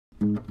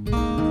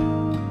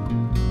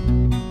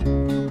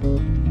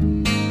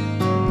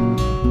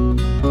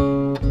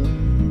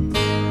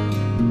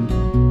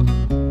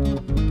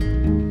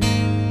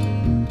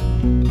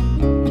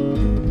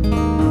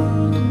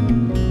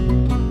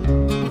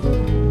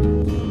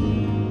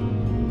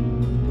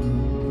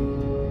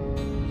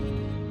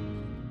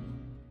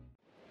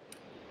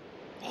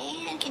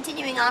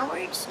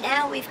Onwards.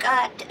 Now we've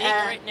got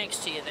right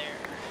next to you there.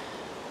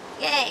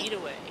 Yay! Eat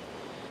away.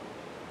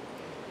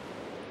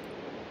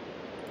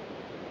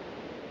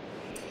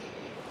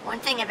 One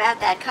thing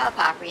about that cob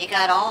hopper, you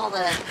got all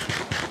the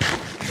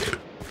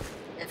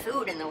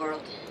food in the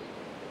world.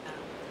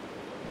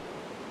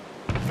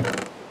 Break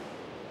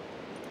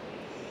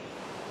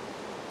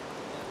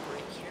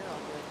here. I'll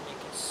go ahead and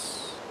make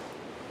us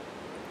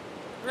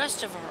the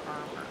rest of our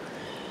armor.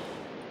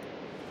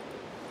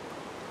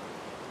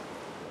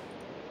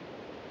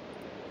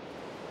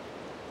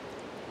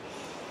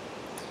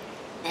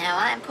 Now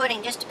I'm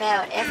putting just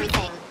about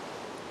everything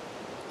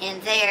in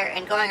there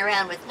and going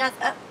around with nothing.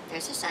 Oh,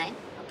 there's a sign.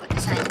 I'll put the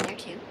sign in there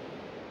too.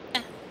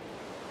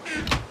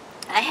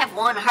 I have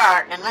one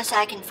heart, and unless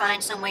I can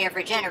find some way of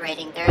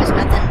regenerating, there's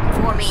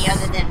nothing for me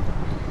other than,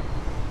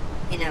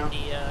 you know,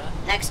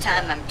 next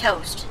time I'm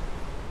toast.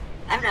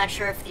 I'm not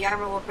sure if the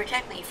armor will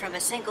protect me from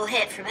a single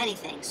hit from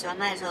anything, so I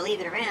might as well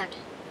leave it around.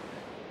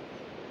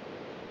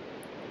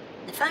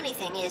 The funny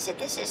thing is that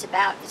this is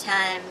about the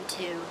time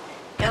to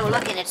go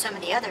looking at some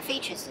of the other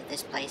features of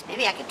this place.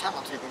 Maybe I can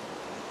tunnel to them.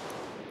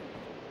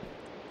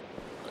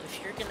 Well, if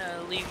you're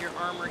gonna leave your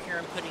armor here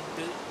and putting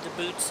the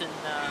boots and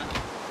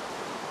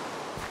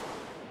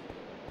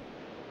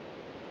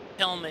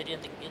helmet in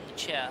the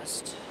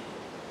chest.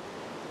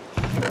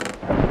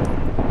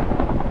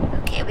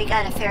 Okay, we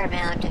got a fair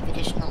amount of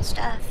additional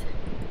stuff.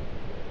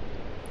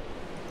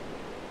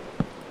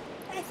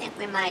 I think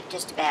we might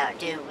just about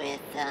do with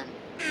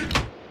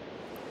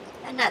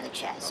another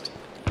chest.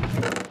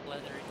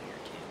 Leather in here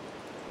too.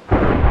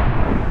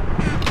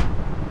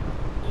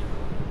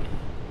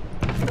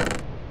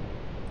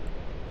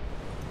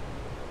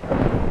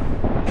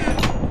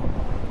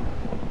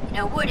 You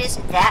know, wood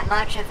isn't that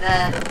much of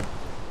a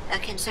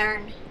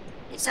concern.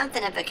 It's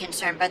something of a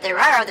concern, but there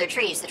are other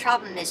trees. The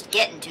problem is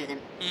getting to them.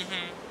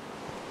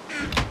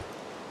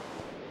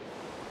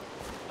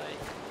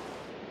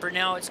 For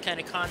now, it's kind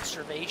of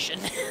conservation.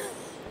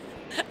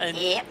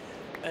 Yep.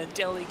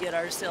 Until we get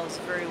ourselves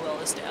very well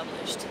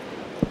established.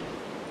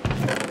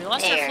 We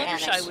lost our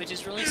Fluttershy, which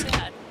is really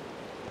sad.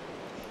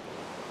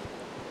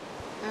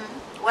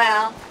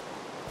 Well,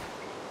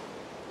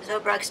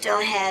 Zobrug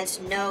still has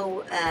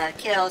no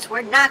kills.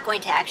 We're not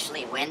going to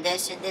actually win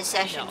this in this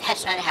session. No.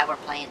 That's not how we're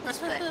playing this,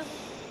 but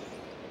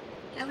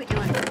how are we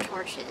doing for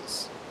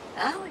torches?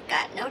 Oh, we've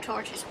got no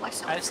torches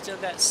whatsoever. I've still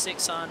got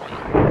 6 on me.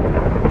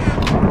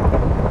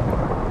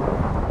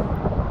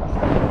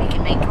 We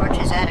can make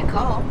torches out of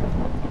coal.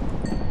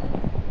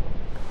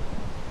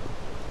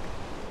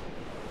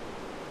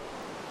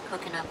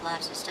 Cooking up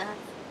lots of stuff.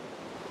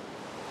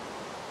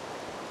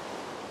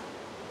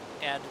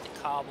 Add to the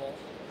cobble.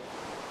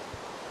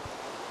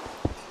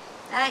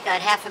 I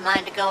got half a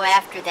mind to go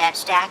after that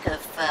stack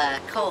of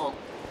coal.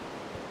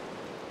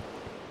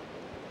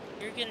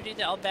 You're gonna do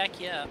that, I'll back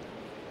you up.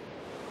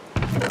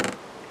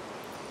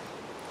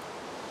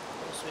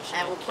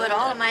 I will put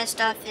all of my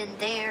stuff in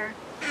there.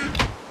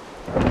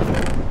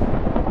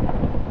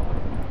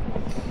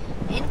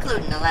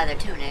 Including the leather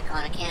tunic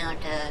on account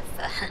of...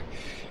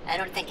 I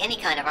don't think any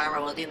kind of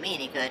armor will do me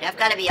any good. I've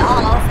got to be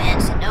all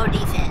offense and no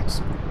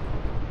defense.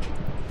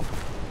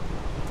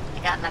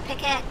 I got my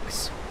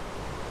pickaxe.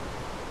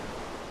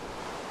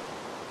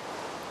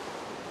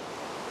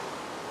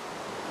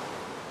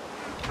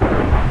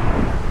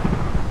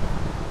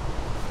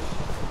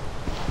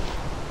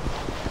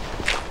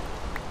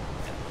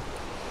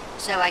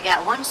 So I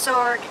got one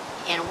sword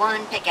and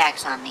one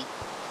pickaxe on me.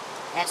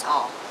 That's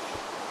all.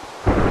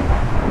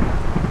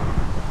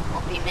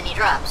 Won't be many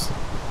drops.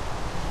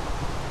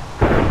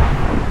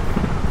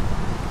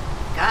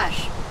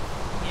 Gosh.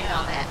 Yeah.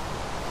 All that.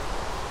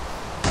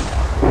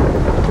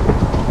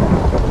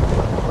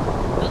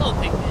 Hello,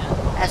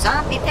 Pigman. A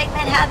zombie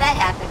pigman? How'd that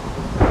happen?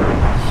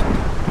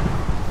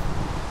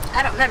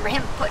 I don't remember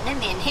him putting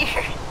him in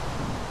here.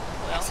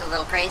 Well, that's a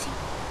little crazy.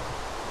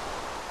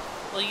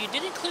 Well, you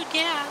did include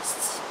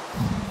ghasts.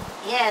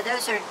 Yeah,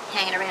 those are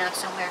hanging around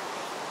somewhere.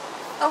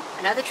 Oh,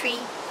 another tree.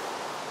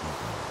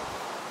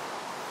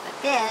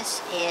 But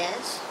this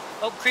is...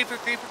 Oh, creeper,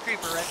 creeper,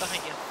 creeper, right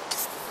behind you.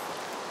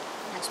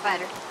 And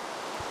spider.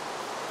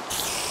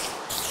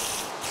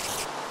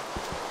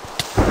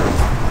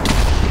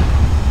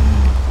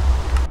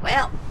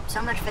 Well,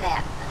 so much for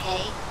that,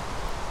 okay?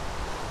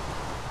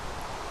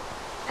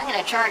 I'm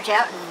gonna charge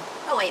out and...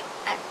 Oh wait,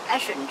 I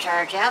shouldn't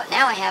charge out.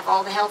 Now I have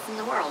all the health in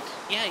the world.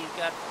 Yeah, you've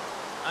got...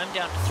 I'm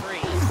down to 3.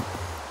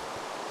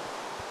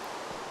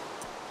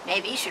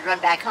 Maybe you should run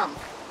back home.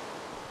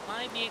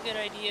 Might be a good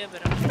idea,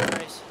 but I'm gonna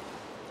try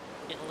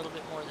getting a little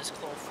bit more of this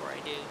coal before I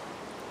do.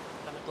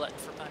 I'm a glutton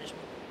for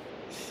punishment.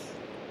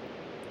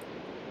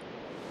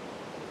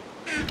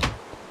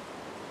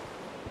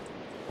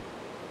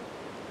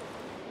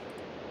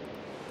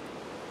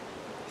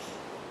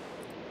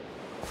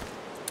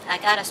 I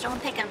got a stone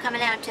pick. I'm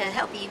coming out to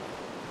help you.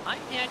 I'm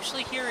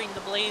actually hearing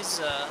the blazes.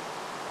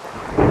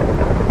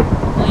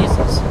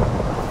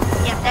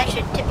 Yep, that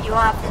should tip you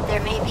off that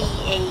there may be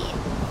a...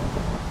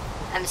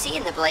 I'm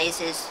seeing the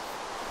blazes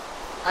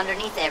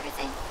underneath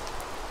everything.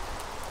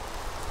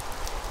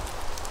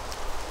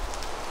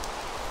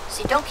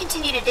 See, don't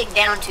continue to dig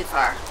down too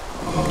far.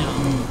 No.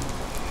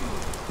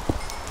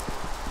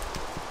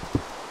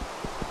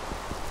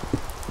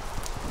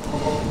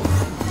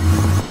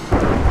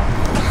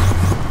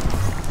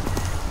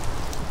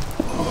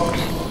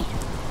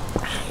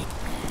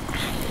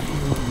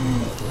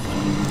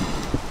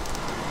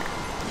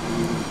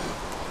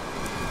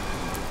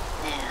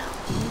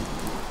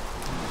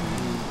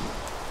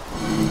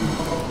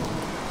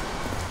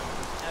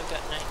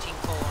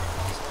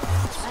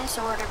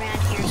 Sword around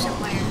here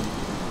somewhere.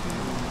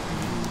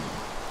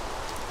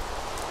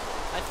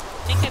 I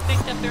think I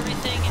picked up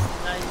everything and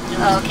I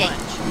know okay.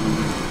 Much.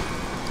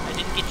 I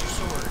didn't get your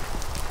sword.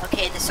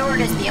 Okay, the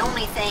sword is the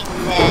only thing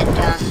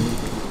that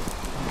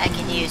I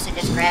can use. I'm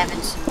just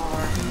grabbing some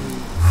more.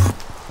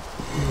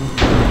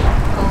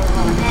 Oh,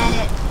 while I'm at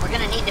it, we're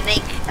gonna need to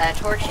make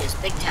torches,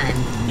 big time.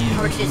 Yeah.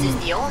 Torches is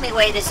the only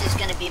way this is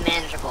gonna be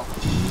manageable.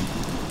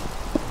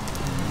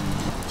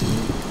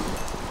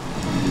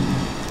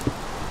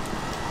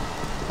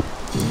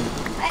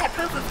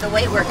 Proof of the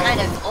way we're kind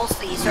of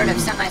also sort of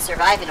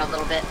semi-surviving a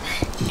little bit.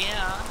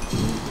 Yeah.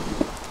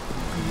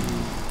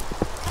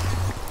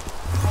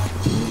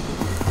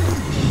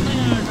 We've been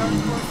on a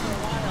hardcore for a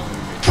while,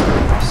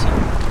 so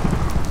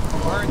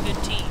we're a good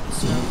team,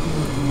 so...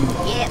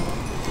 Yep.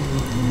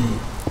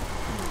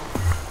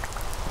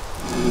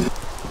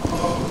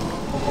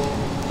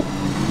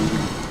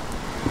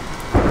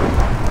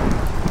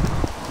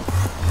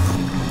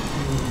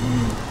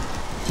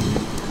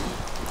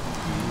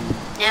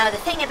 Now, the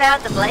thing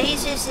about the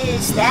blazes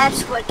is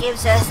that's what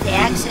gives us the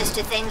access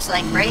to things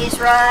like braze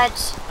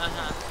rods.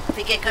 If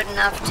we get good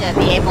enough to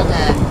be able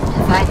to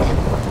fight them.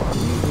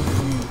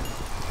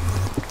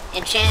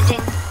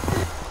 Enchanting.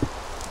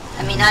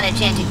 I mean, not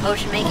enchanting,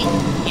 potion making.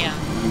 Yeah.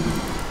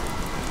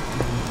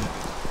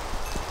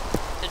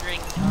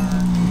 Considering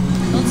our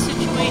health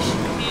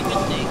situation would be a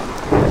good thing.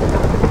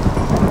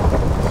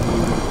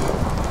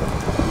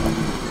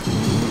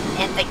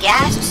 And the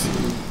ghasts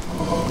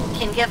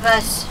can give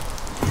us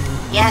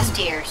gas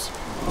tiers.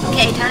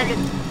 Okay, time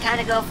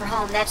to go for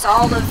home. That's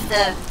all of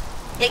the...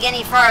 Dig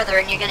any farther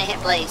and you're gonna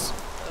hit blaze.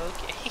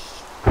 Okay.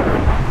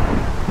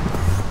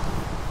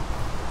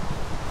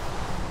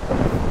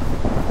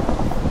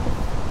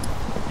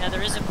 Now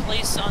there is a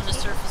place on the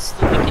surface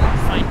that we can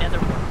find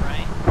netherworm,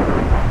 right?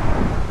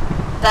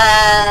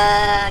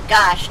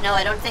 Gosh, no,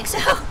 I don't think so.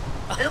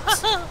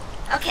 Oops.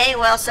 Okay,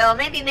 well, so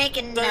maybe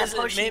making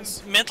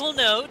potions... Mental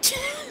note.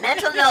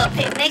 Mental note,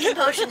 making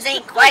potions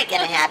ain't quite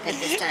gonna happen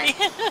this time.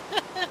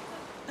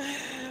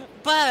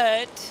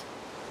 But...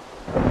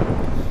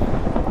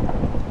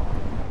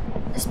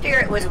 The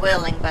spirit was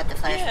willing, but the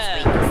flesh was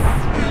weak.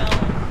 Well...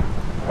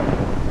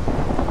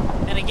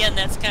 And again,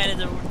 that's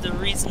kind of the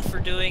reason for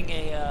doing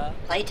a...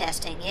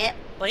 Playtesting, yep.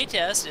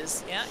 Playtest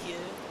is, yeah, you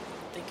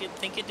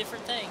think of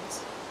different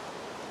things.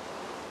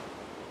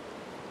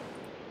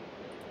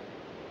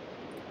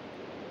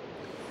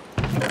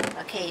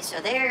 Okay, so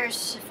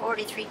there's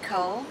 43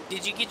 coal.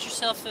 Did you get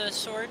yourself a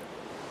sword?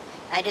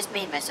 I just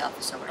made myself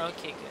a sword.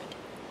 Okay, good.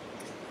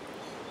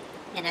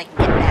 And I can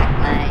get back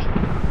my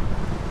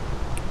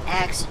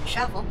axe and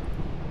shovel.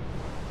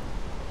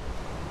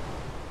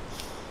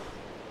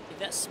 Dude,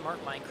 that's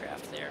smart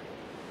Minecraft there.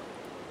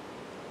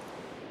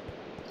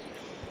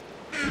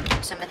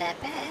 Put some of that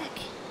back.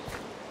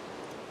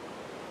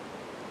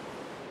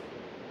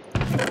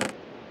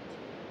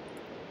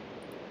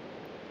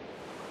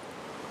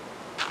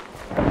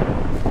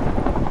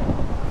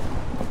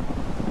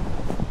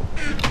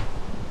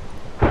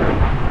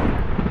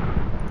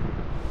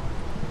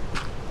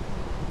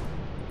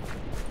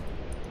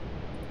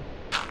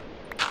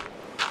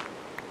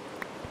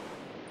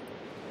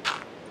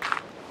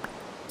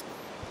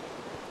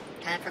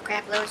 Time for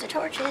crap loads of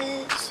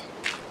torches.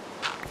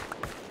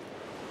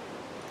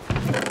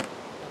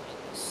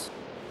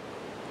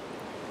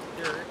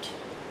 Dirt.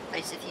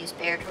 Place a few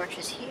spare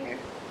torches here.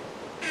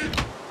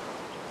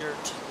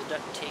 Dirt, the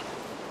duct tape.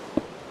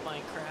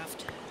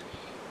 Minecraft.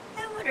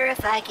 I wonder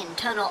if I can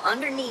tunnel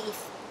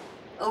underneath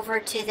over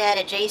to that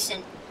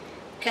adjacent...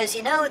 Because,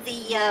 you know,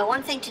 the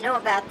one thing to know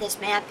about this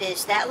map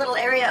is that little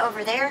area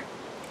over there,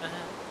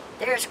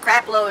 there's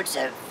crap loads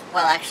of...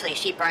 Well, actually,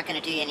 sheep aren't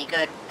going to do you any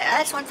good.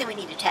 That's one thing we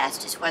need to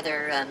test, is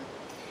whether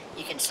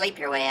you can sleep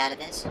your way out of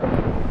this.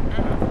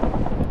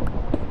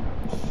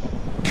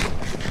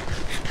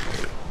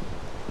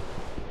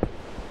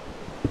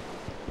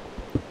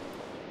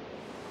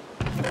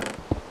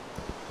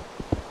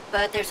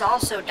 But there's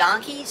also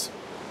donkeys.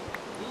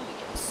 Ooh,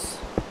 yes.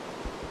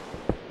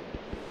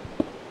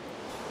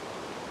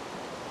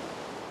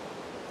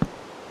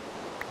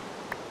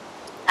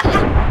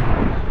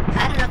 Aha!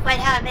 I don't know quite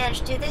how I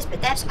managed to do this,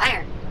 but that's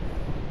iron.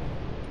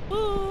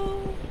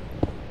 Woo!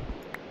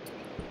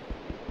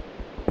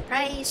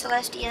 Praise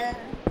Celestia.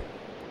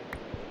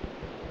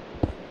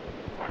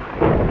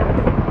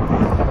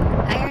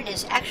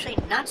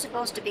 not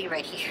supposed to be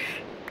right here.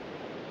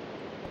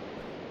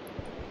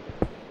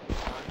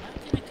 I'm not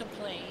gonna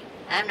complain.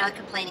 I'm not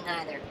complaining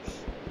either.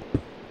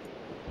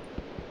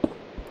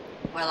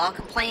 Well, I'll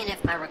complain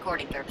if my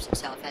recording derps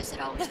itself, as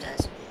it always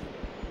does.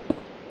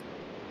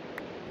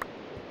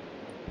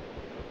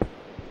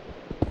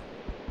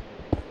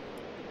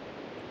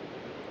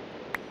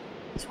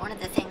 It's one of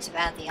the things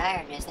about the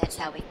iron is that's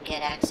how we can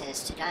get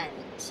access to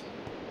diamonds.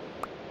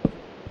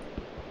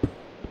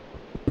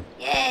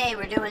 Yay,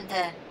 we're doing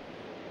the...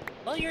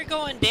 Well, you're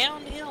going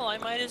downhill. I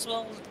might as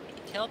well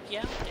help you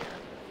out there.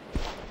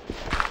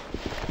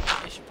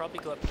 I should probably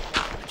go up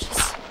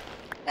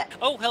here.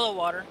 Oh, hello,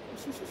 water.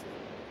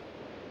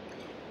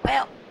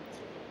 Well,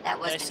 that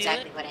wasn't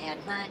exactly what I had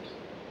in mind.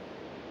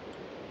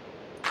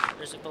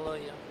 There's it below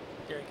you.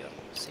 There you go.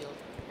 Sealed.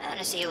 I'm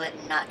gonna seal it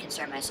and not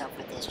concern myself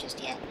with this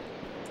just yet.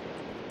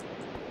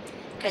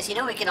 Because you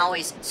know we can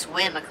always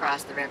swim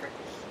across the river.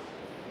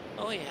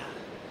 Oh yeah.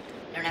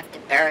 You don't have to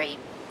bury,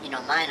 you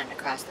know, mine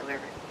across the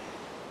river.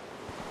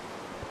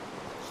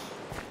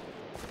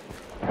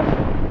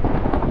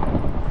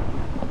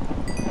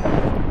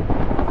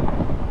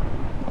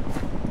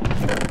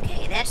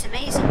 Okay, that's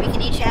amazing. We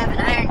can each have an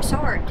iron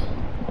sword.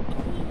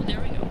 Ooh, there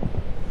we go.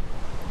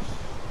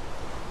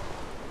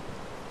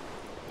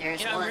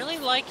 There's I'm one. really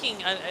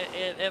liking,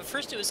 at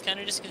first it was kind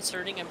of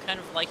disconcerting. I'm kind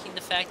of liking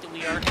the fact that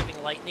we are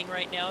having lightning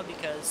right now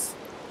because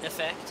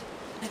effect.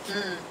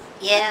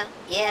 Yeah,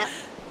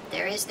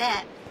 there is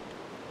that.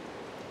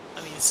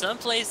 I mean,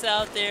 someplace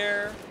out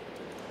there,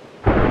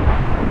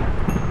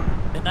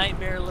 the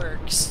nightmare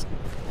lurks.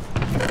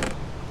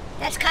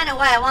 That's kind of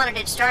why I wanted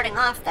it starting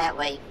off that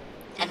way.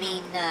 I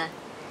mean, that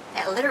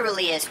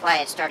literally is why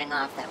it's starting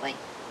off that way.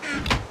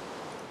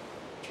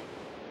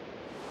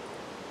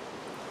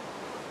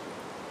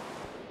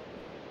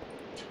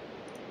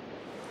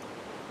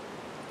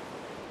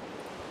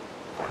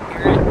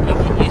 You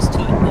get used to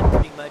it, and then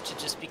pretty much it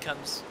just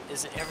becomes,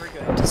 is it ever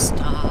going to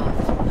stop?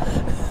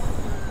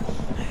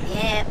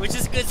 Yeah. Which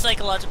is good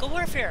psychological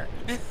warfare.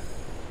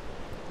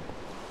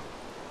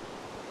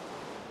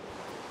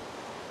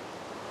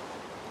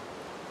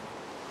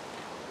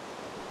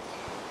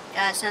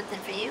 Got something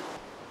for you?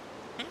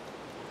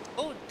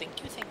 Oh,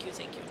 thank you, thank you,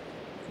 thank you.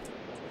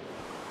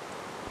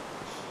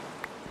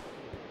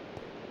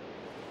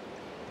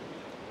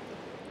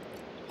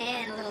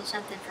 And a little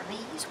something for me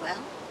as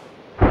well.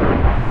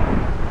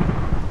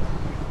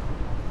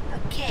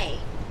 Okay.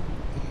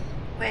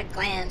 Quick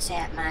glance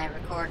at my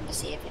recording to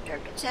see if it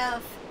derped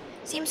itself.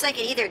 Seems like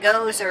it either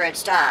goes or it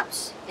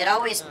stops. It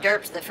always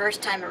derps the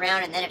first time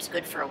around and then it's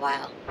good for a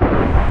while.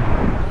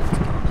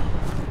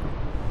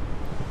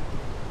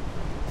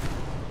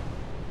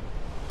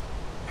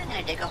 I'm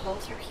gonna dig a hole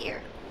through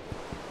here.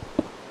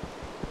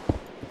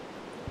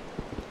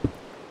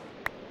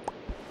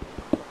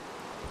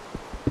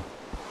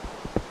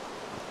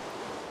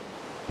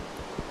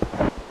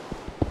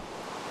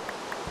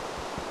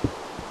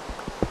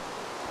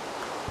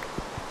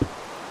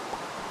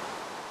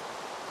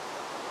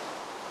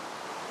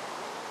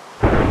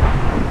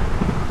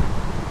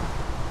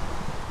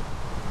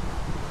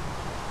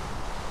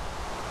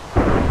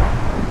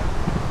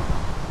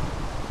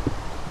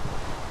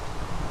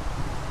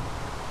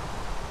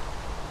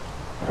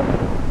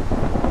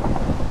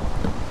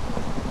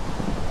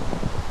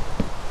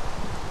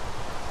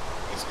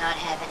 Not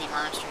have any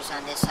monsters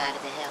on this side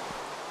of the hill.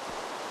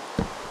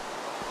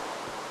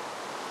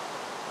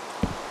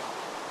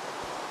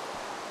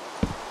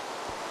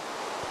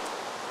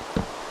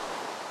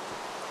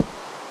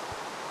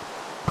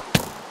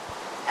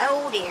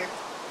 Oh dear.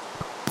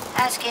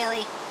 Hi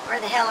Scaly, where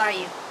the hell are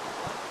you?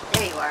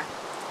 There you are.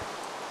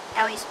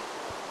 Howies.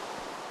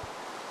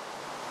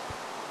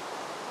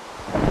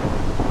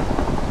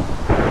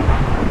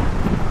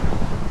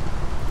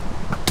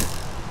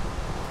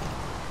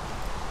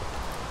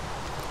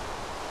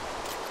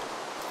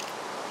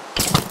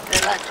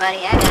 Good luck,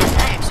 buddy. I got an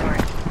iron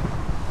sword.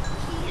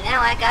 And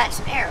now I got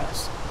some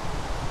arrows.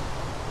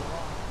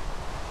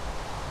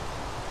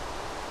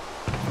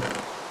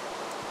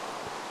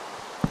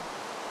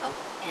 Oh,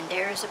 and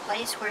there is a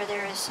place where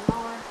there is some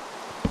more.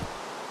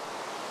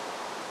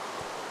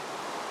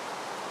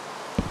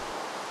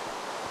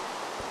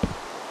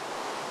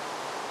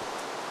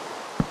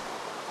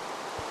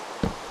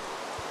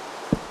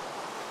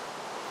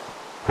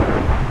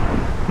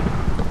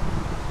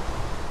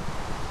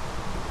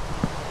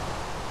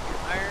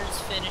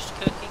 Finished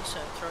cooking, so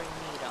I'm throwing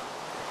meat on.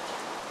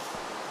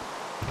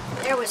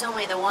 There was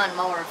only the one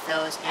more of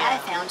those. Yeah. I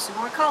found some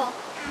more coal.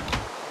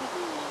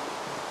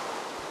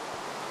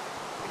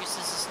 I guess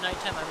this is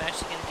nighttime. I'm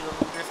actually going to do a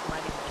little drift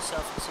mining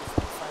myself and see if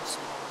we can find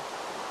some more.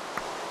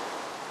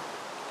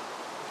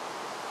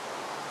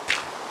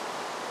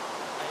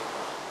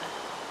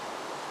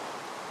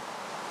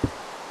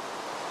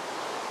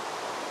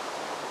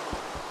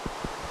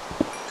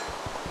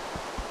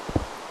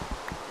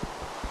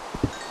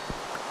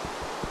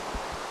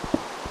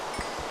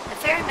 A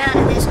fair amount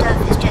of this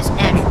stuff is just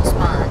natural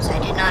spawns. I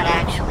did not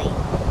actually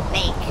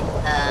make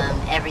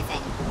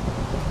everything.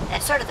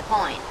 That's sort of the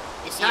point.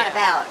 It's not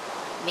about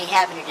me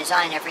having to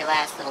design every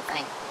last little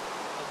thing.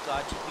 Oh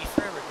God, you'd be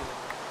forever doing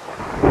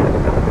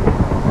that.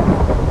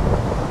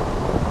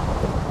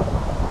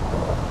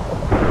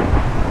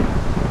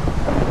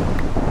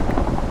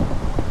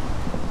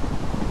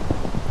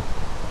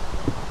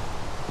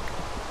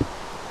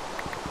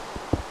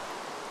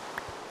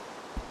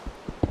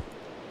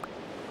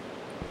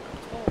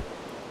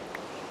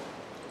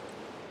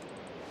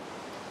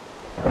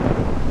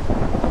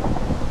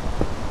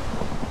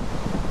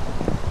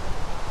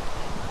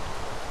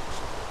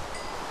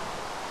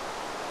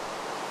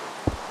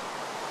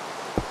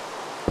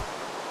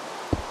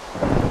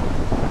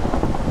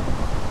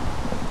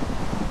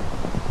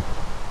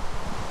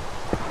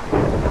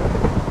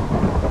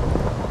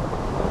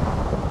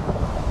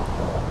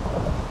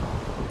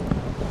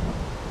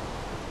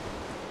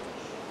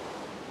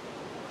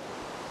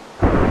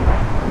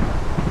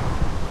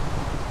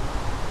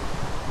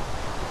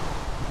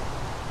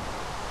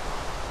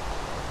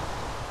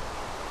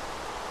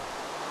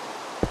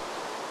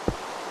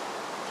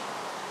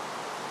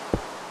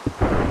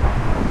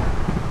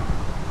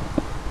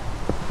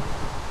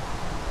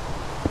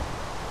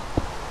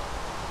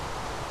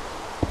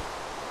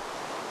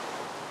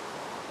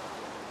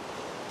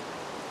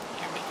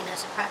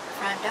 There's a proper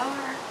front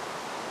door.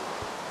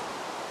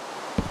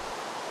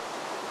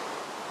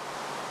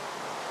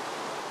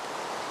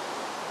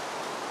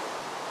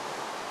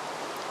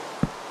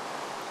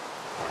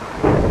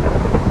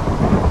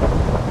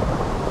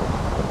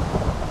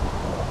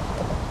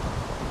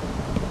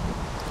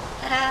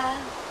 Ta-da!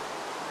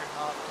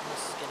 How often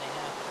this is going to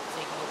happen? I'm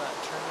thinking about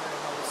Turner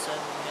and all of a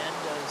sudden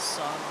Mendo's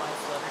song My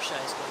Fluttershy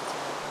is going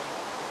through my brain.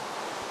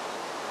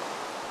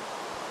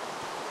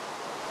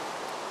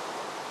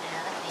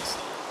 Now let me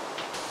see.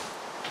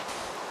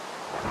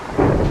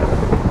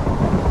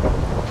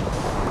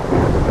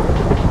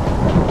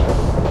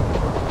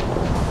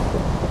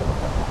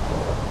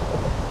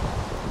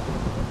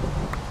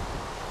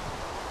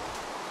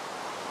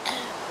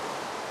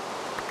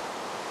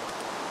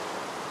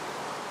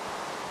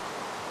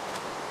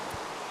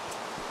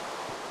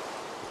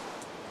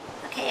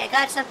 Okay, I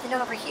got something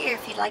over here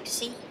if you'd like to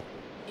see.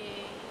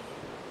 Yay.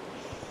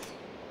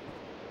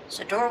 It's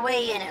a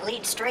doorway and it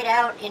leads straight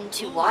out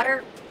into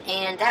water,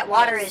 and that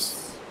water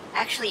is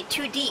actually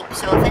too deep,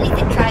 so if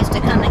anything tries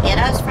to come and get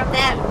us from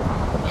that,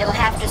 it'll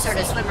have to sort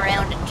of swim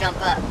around and jump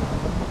up.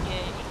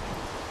 Yay.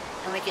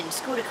 And we can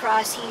scoot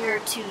across here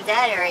to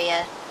that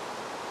area,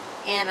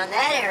 and on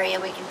that area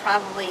we can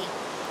probably,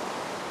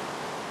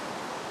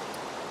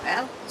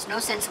 well, there's no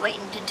sense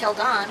waiting until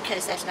dawn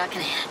because that's not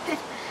going to happen.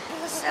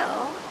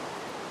 So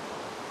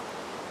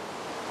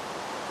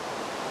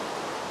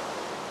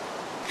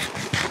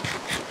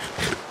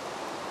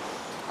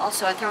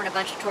also I've thrown a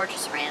bunch of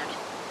torches around.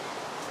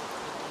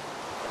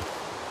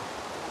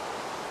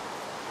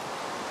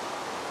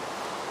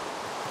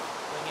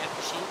 Going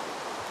after sheep?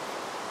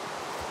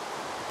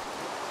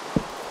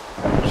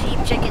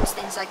 Sheep, chickens,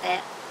 things like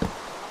that.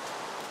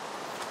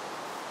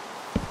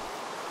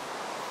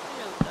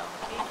 Hello,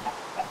 donkey.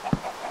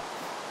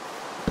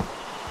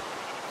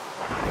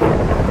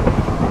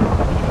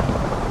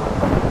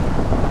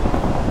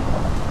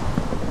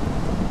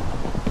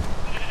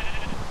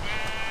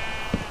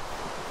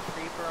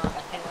 Creeper on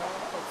the hill.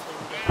 Hopefully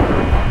we don't.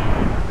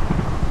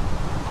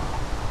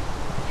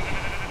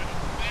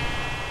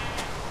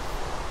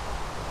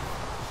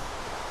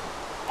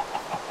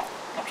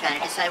 I'm trying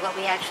to decide what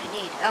we actually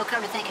need. Oh,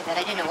 come to think of it,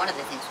 I do know one of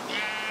the things we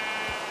need.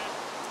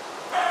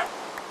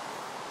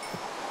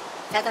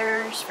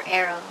 Feathers for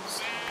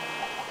arrows.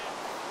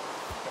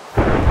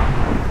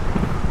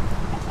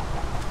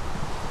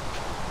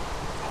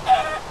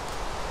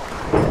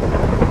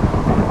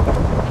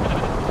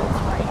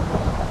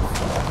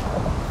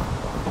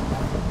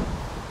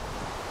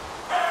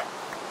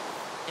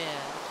 Yeah.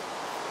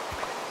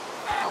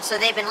 Also,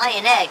 they've been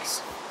laying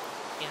eggs.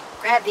 Yeah.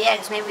 Grab the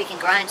eggs, maybe we can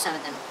grind some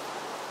of them.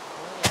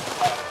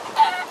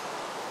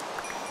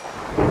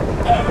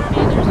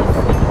 Hey, there's a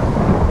feather.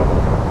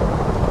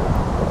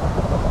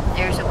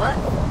 There's a what? A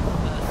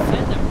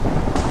feather.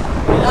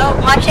 Oh,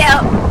 watch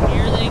out!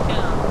 Here they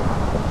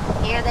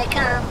come. Here they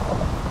come.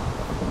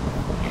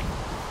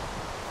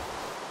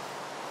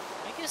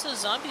 I guess those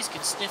zombies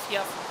can sniff you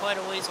out from quite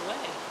a ways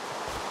away.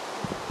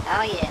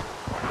 Oh yeah.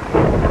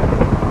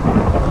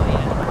 Oh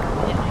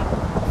yeah.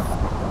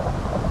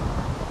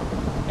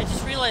 I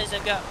just realized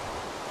I've got,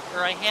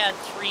 or I had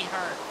 3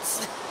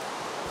 hearts.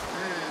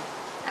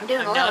 I'm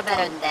doing I'm a little now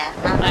better to- than that.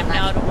 Not that I'm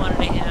now much. to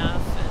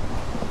 1.5.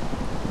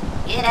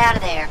 Get out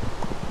of there.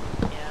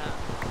 Yeah.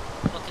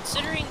 Well,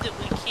 considering that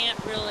we can't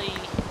really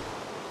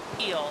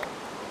heal,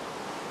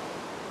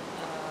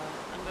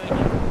 I'm going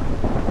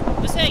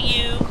to. Was that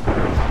you?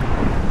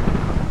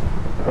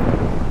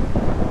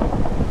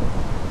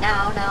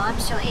 No, I'm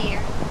still here.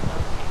 Okay,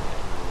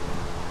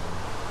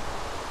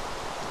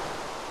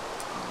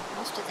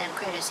 Most of them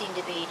critters seem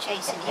to be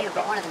chasing you,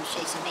 but one of them's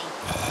chasing me.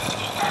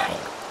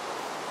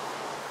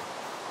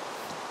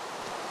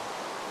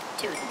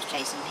 2 of them's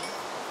chasing me.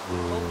 good.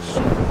 Oh,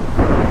 shoot.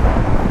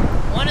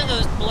 One of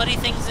those bloody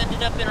things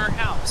ended up in our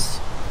house.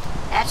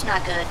 That's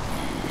not good.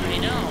 I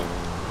know.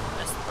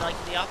 That's like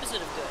the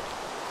opposite of good.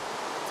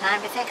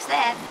 Time to fix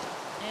that.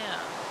 Yeah.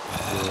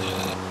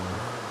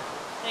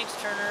 Thanks,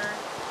 Turner.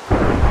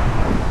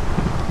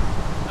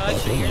 Oh,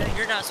 actually,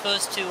 you're not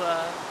supposed to,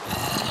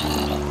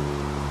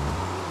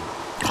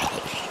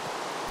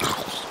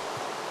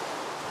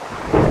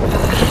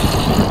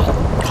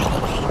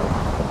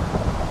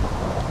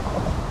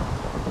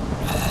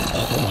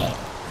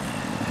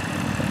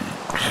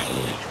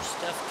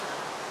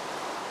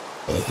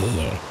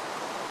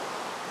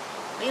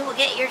 We will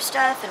get your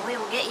stuff and we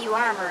will get you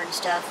armor and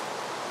stuff.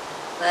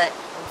 But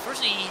well,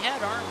 firstly, he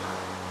had armor.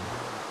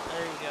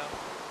 There you go.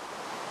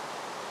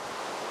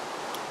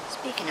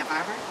 Speaking of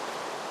armor,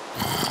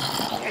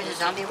 there's a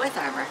zombie with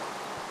armor.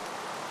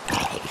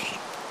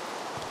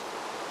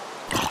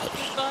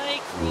 Goodbye,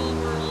 cruel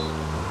world.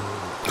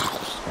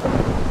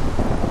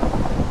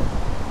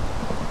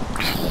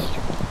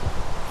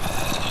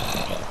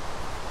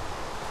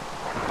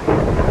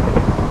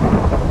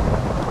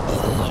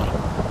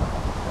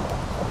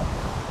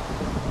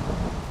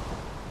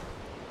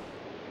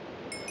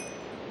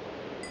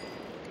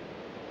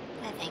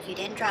 I think you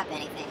didn't drop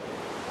anything.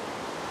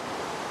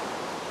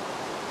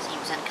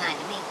 Seems unkind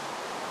to me.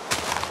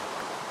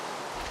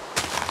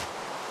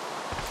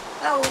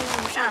 Oh,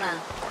 Shauna.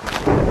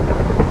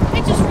 I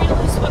just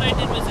realized what I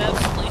did was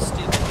absolutely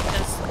stupid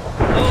because...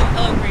 Oh,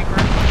 hello,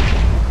 Creeper.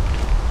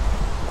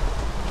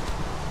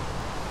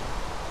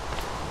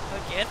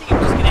 Okay, I think I'm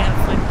just gonna have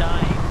fun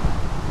dying.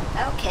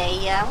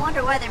 Okay, I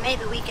wonder whether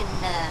maybe we can,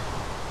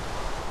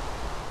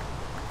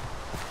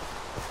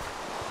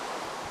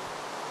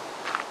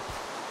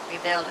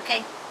 rebuild,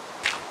 okay?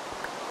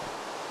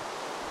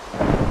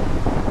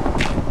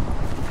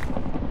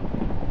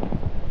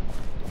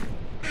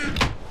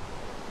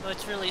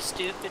 What's really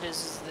stupid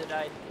is that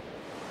I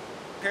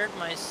prepared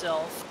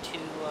myself to,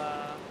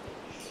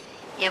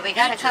 Yeah, we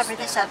gotta cover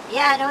this up.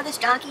 Yeah, I know there's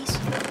donkeys.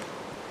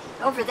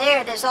 Over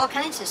there, there's all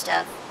kinds of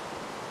stuff.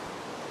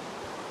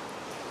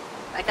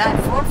 I got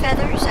 4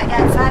 feathers, I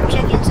got 5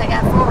 chickens, I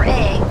got 4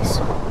 eggs.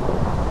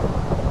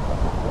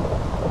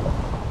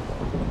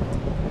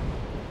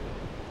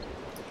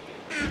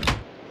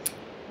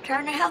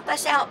 Turner, help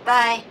us out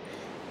by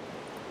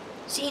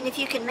seeing if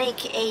you can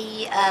make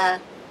a,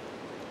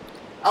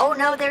 oh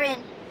no, they're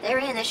in. They're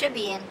in, they should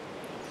be in.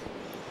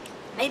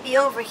 Maybe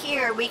over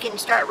here we can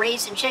start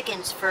raising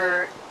chickens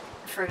for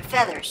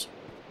feathers.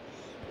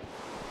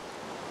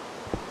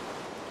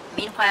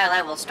 Meanwhile,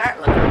 I will start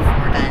looking for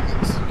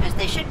diamonds, because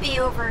they should be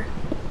over...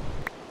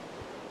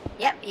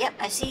 Yep,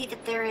 I see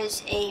that there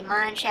is a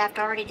mine shaft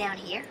already down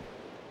here.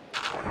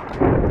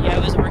 Yeah, I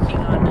was working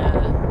on,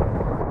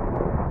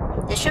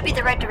 This should be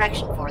the right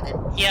direction for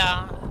them.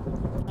 Yeah.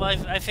 Well,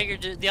 I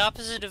figured the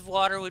opposite of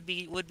water would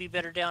be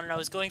better down, and I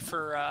was going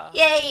for,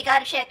 Yay, you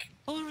got a chick!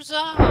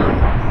 Huzzah!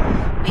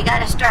 We got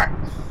to start.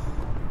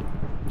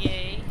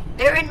 Yay.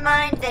 Bear in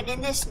mind that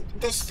in this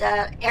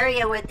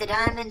area with the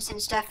diamonds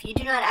and stuff, you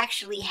do not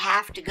actually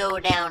have to go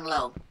down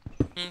low.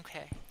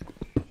 Okay.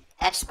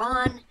 At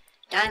spawn,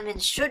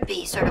 diamonds should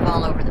be sort of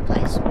all over the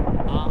place.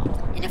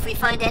 And if we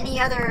find any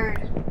other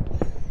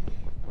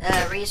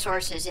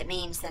resources, it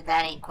means that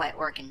that ain't quite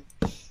working.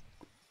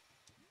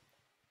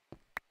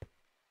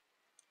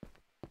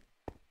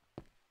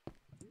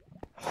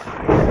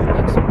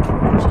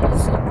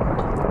 Torches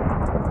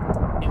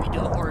and maybe do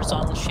a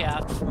horizontal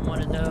shaft from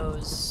one of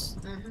those.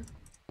 Mm-hmm.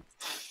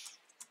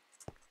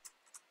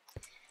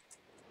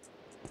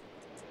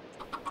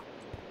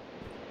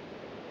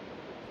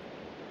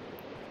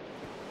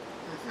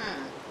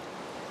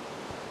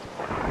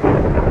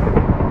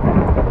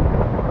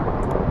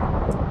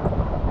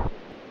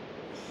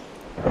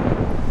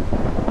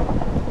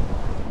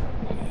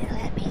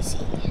 Let me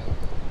see.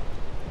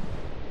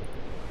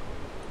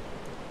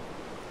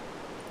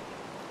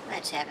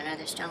 Let's have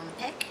another stone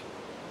pick.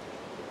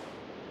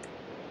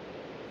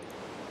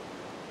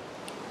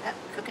 Oh,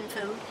 cooking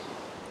food.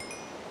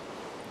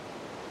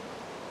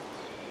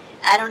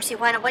 I don't see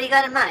why not. What do you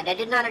got in mind? I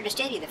did not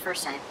understand you the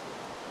first time.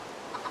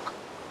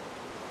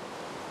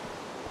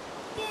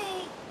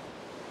 Yay!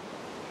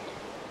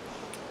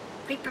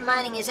 Creeper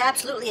mining is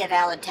absolutely a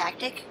valid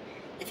tactic.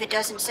 If it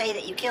doesn't say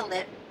that you killed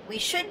it, we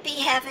should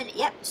be having...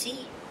 Yep,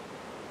 see?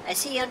 I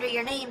see under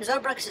your name,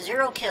 Zobrux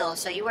 0 kills,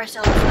 so you are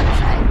still in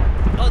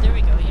Fluttershy. Oh, there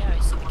we go. Yeah, I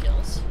see the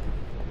kills.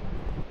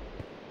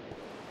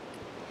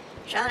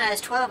 Shauna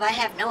has 12. I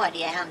have no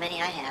idea how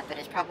many I have, but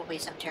it's probably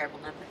some terrible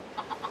number.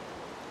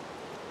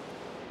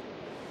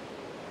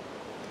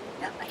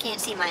 No, I can't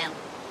see my own.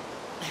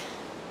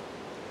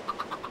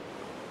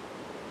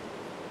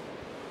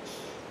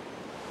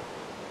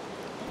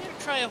 I'm gonna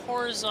try a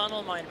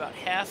horizontal mine about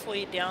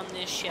halfway down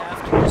this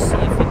shaft to see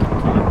if we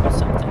can come up with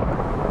something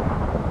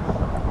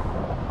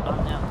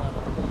on that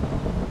level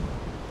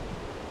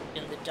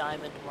in the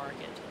diamond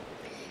market.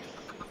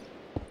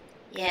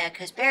 Yeah,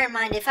 because bear in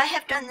mind, if I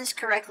have done this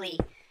correctly,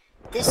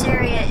 this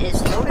area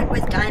is loaded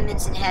with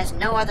diamonds and has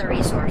no other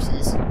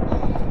resources.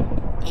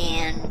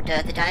 And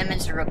the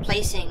diamonds are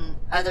replacing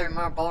other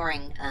more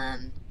boring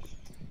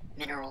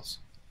minerals.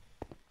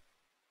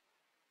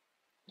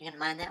 You gonna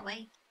mine that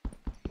way?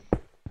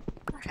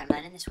 I'll try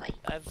mining this way.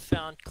 I've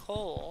found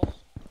coal.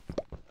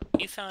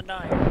 You found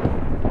iron.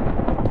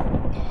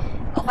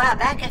 A while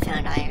back I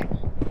found iron.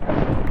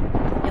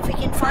 If we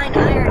can find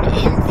iron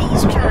in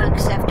these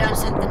chunks, I've done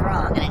something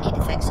wrong and I need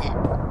to fix it.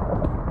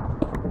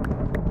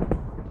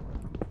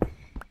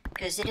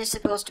 Because it is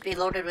supposed to be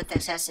loaded with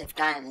excessive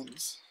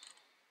diamonds.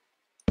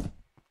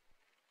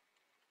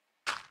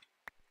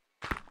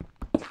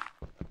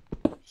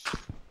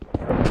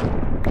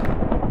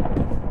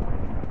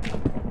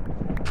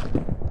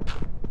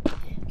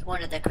 It's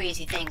one of the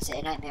crazy things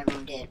that Nightmare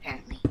Moon did,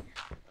 apparently.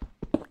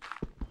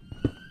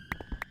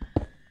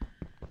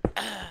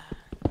 Are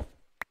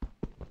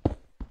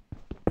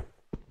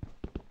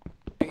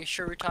you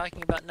sure we're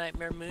talking about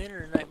Nightmare Moon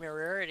or Nightmare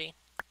Rarity?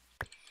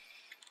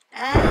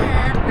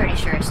 I'm pretty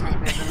sure it's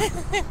Nightmare Moon.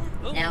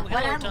 Ooh, Now,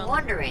 what I'm Tom.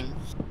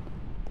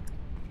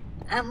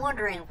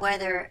 wondering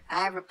whether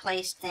I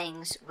replaced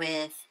things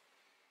with,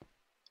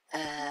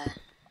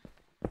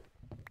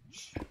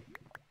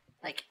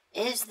 like,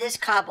 is this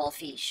cobble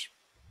fish?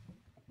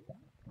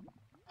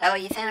 Oh,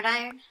 you found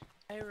iron?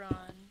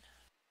 Iron.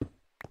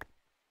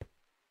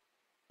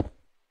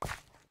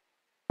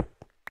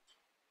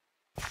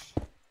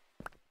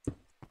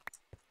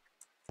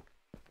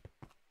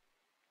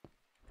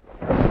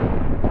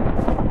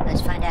 Let's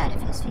find out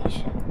if it's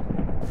fish.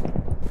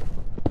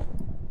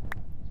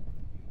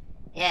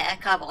 Yeah,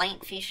 that cobble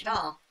ain't fish at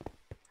all.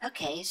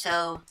 Okay,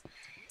 so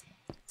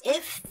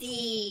if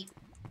the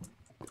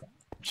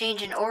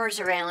changing ores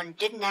around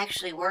didn't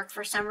actually work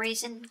for some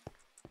reason,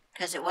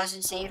 because it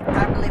wasn't saved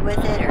properly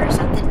with it or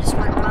something just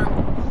went wrong,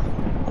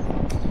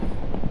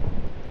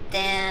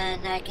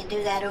 then I can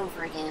do that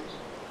over again.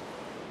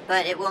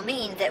 But it will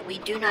mean that we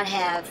do not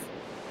have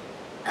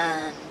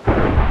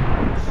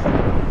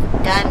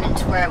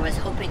diamonds where I was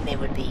hoping they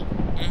would be.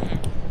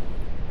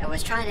 I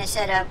was trying to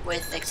set up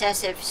with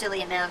excessive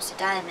silly amounts of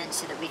diamonds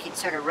so that we could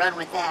sort of run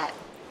with that.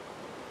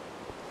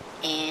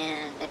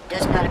 And it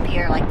does not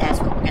appear like that's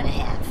what we're going to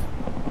have.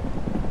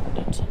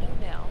 Good to know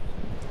now.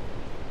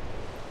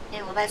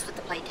 Yeah, well that's what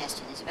the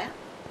playtesting is about.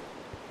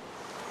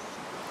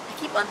 I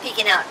keep on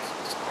peeking out,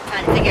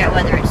 trying to figure out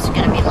whether it's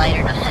going to be light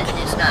or not, and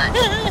it's not.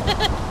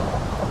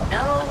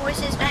 No,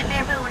 this is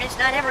Nightmare Moon, it's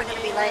not ever going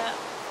to be light.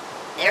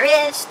 There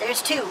is,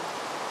 there's two.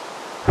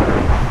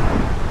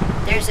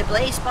 There's a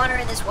blaze spawner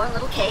in this one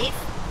little cave.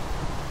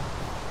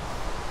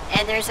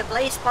 And there's a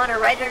blaze spawner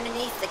right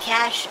underneath the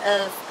cache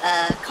of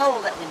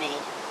coal that we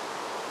made.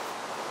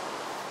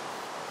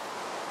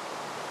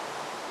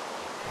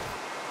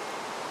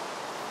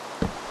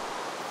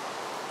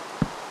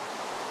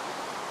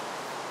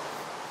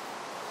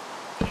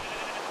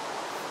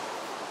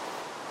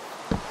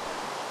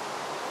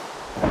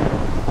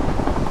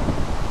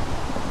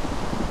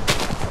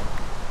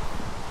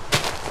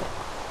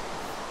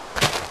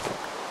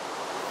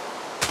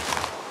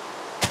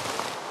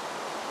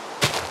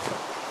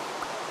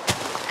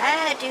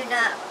 I do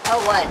not...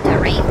 Oh, what? The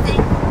rain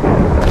thing?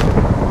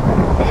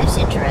 That's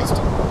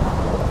interesting.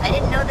 I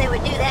didn't know they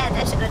would do that.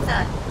 That's a good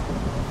thought.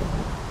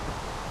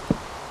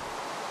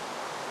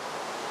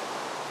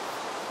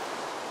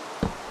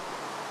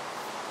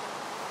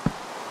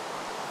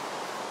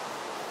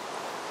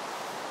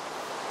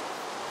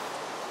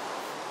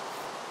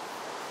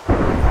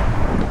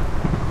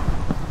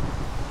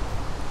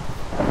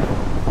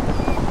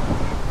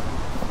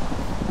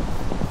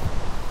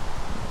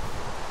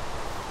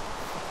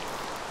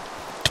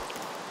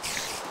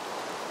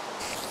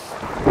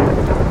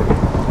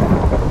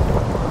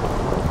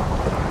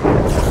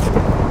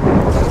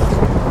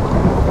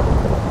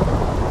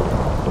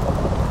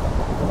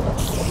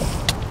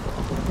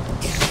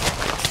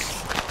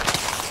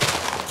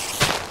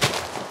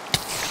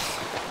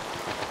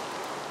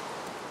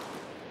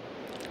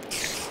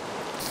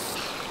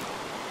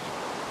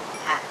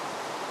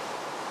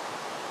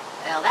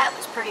 Well, that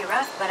was pretty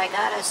rough, but I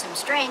got us some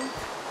string.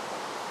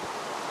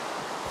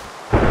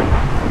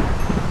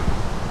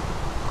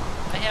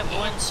 I have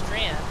one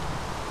strand.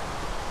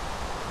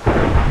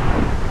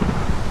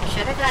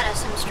 Should have got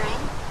us some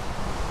string.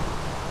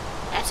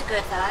 That's a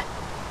good thought.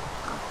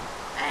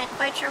 I ain't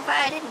quite sure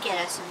why I didn't get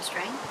us some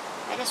string.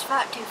 I just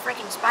fought two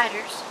freaking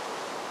spiders.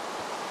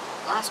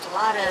 Lost a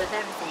lot of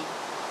everything.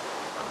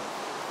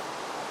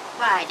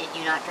 Why did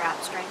you not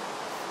drop string?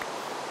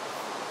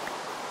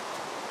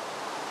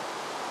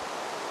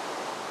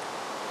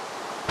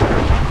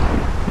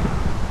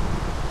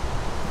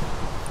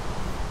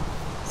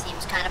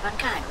 Seems kind of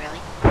unkind, really.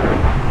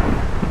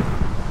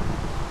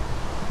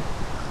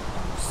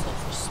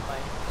 Sulfur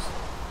spiders.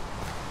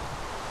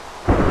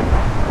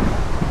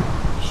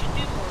 You should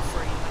do more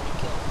for you when you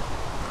kill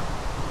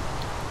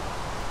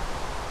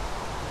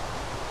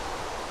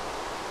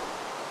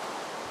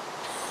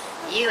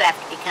them. You have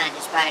to be kind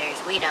to spiders,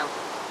 we don't.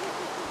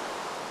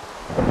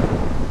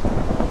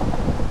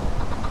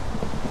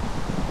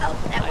 Oh,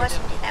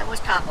 that was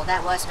cobble,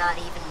 that was not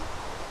even...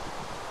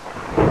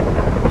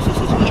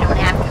 You don't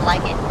have to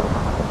like it.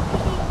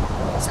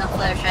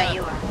 Sunflower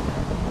you are.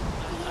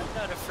 I'm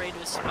not afraid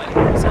of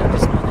spiders, I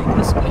just know they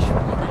go squish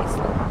really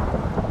nicely.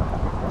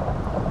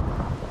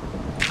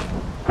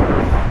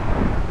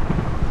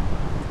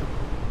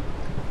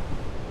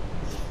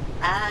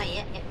 Ah,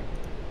 yeah, yeah.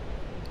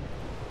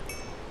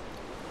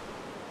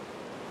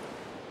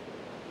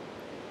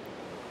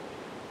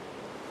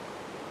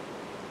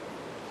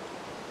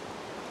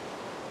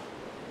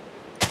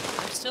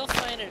 I'm still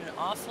finding an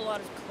awful lot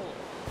of coal.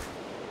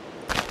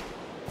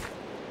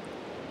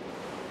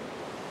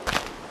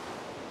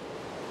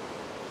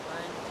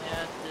 I'm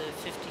at the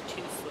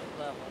 52-foot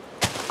level.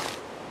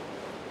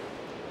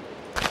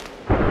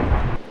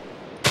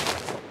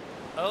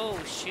 Oh,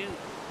 shoot.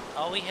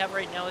 All we have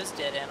right now is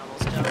dead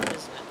animals down,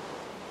 isn't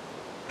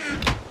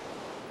it?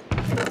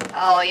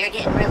 Oh, you're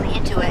getting really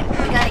into it.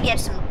 We gotta get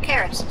some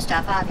carrots and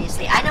stuff,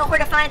 obviously. I know where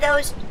to find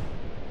those.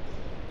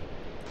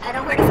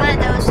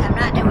 I'm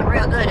not doing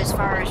real good as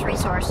far as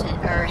resources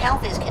or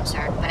health is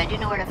concerned, but I do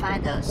know where to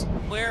find those.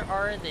 Where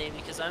are they?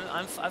 Because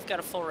I've got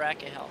a full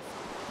rack of health.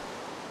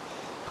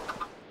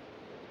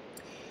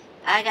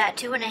 I got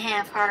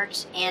 2.5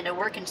 hearts and a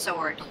working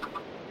sword.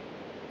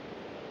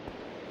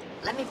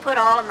 Let me put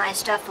all of my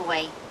stuff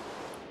away.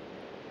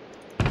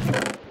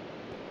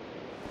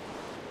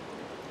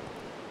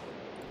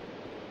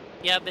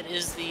 Yeah, but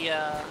is the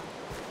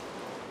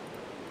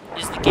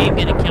game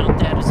gonna count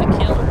that as a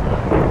kill or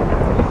not?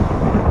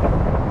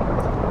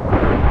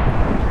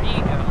 There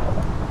you go.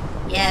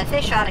 Yeah,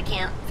 fish ought to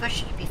count. Fish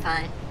should be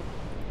fine.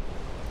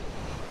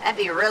 I'd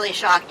be really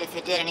shocked if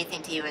it did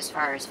anything to you as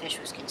far as fish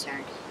was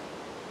concerned.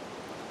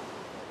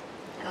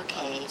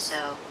 Okay,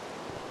 so...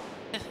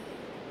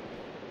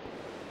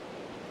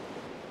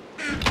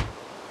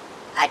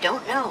 I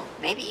don't know.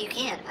 Maybe you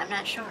can. I'm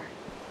not sure.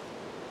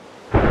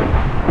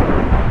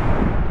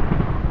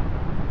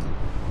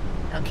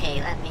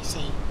 Okay, let me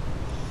see.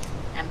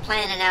 I'm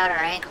planning out our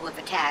angle of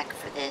attack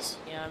for this.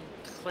 Yeah, I'm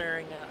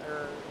clearing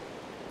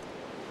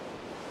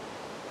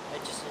I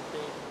just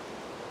invaded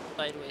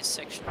sideways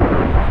section.